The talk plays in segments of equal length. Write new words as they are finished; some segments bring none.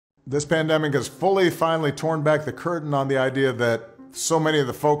This pandemic has finally torn back the curtain on the idea that so many of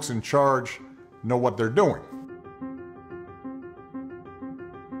the folks in charge know what they're doing.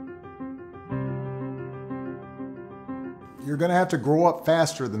 You're going to have to grow up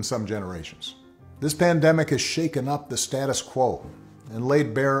faster than some generations. This pandemic has shaken up the status quo and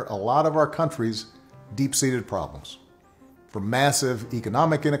laid bare a lot of our country's deep-seated problems, from massive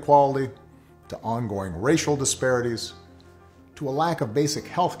economic inequality to ongoing racial disparities to a lack of basic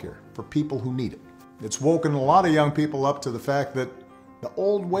health care for people who need it. It's woken a lot of young people up to the fact that the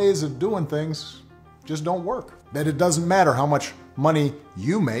old ways of doing things just don't work. That it doesn't matter how much money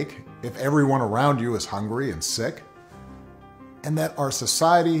you make if everyone around you is hungry and sick. And that our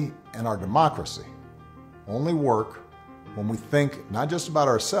society and our democracy only work when we think not just about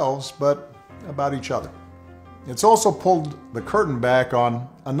ourselves, but about each other. It's also pulled the curtain back on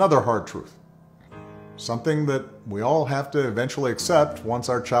another hard truth, something that we all have to eventually accept once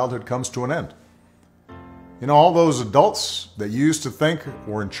our childhood comes to an end. You know, all those adults that you used to think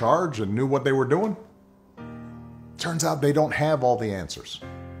were in charge and knew what they were doing, turns out they don't have all the answers.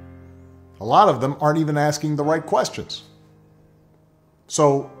 A lot of them aren't even asking the right questions.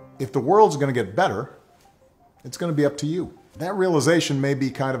 So if the world's going to get better, it's going to be up to you. That realization may be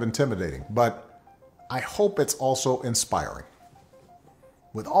kind of intimidating, but I hope it's also inspiring.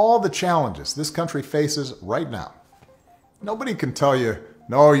 With all the challenges this country faces right now, nobody can tell you,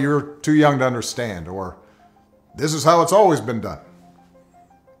 no, you're too young to understand, or this is how it's always been done.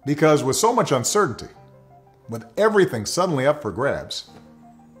 Because with so much uncertainty, with everything suddenly up for grabs,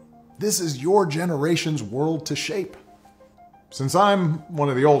 this is your generation's world to shape. Since I'm one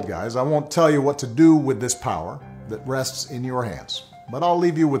of the old guys, I won't tell you what to do with this power that rests in your hands, but I'll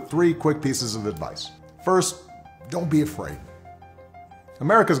leave you with 3 quick pieces of advice. First, don't be afraid.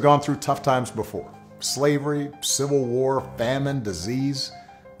 America's gone through tough times before. Slavery, civil war, famine, disease,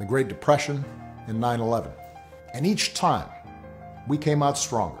 the Great Depression, and 9/11. And each time, we came out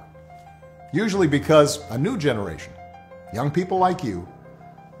stronger. Usually because a new generation, young people like you,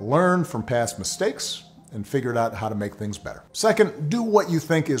 learned from past mistakes and figured out how to make things better. Second, do what you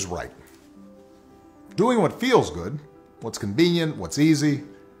think is right. Doing what feels good, what's convenient, what's easy,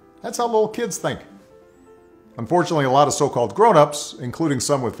 that's how little kids think. Unfortunately, a lot of so-called grown-ups, including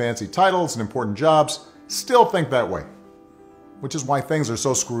some with fancy titles and important jobs, still think that way, which is why things are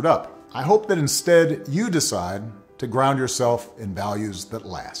so screwed up. I hope that instead you decide to ground yourself in values that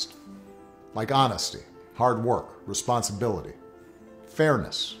last, like honesty, hard work, responsibility,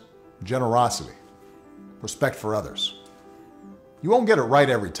 fairness, generosity, respect for others. You won't get it right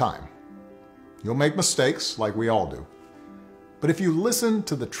every time. You'll make mistakes, like we all do. But if you listen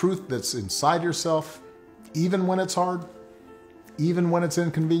to the truth that's inside yourself, even when it's hard, even when it's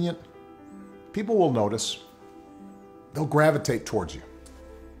inconvenient, people will notice. They'll gravitate towards you.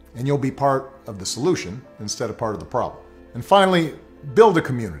 And you'll be part of the solution instead of part of the problem. And finally, build a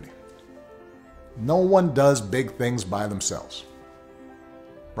community. No one does big things by themselves.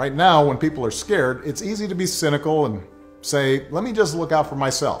 Right now, when people are scared, it's easy to be cynical and say, let me just look out for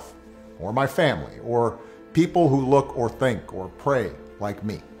myself, or my family, or people who look or think or pray like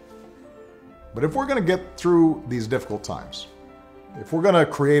me. But if we're going to get through these difficult times, if we're going to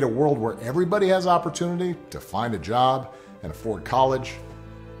create a world where everybody has opportunity to find a job and afford college,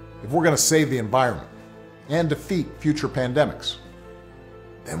 if we're going to save the environment and defeat future pandemics,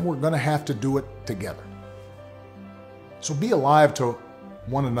 then we're going to have to do it together. So be alive to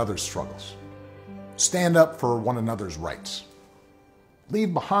one another's struggles. Stand up for one another's rights.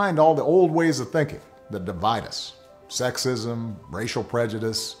 Leave behind all the old ways of thinking that divide us. Sexism, racial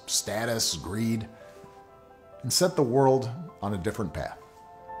prejudice, status, greed, and set the world on a different path.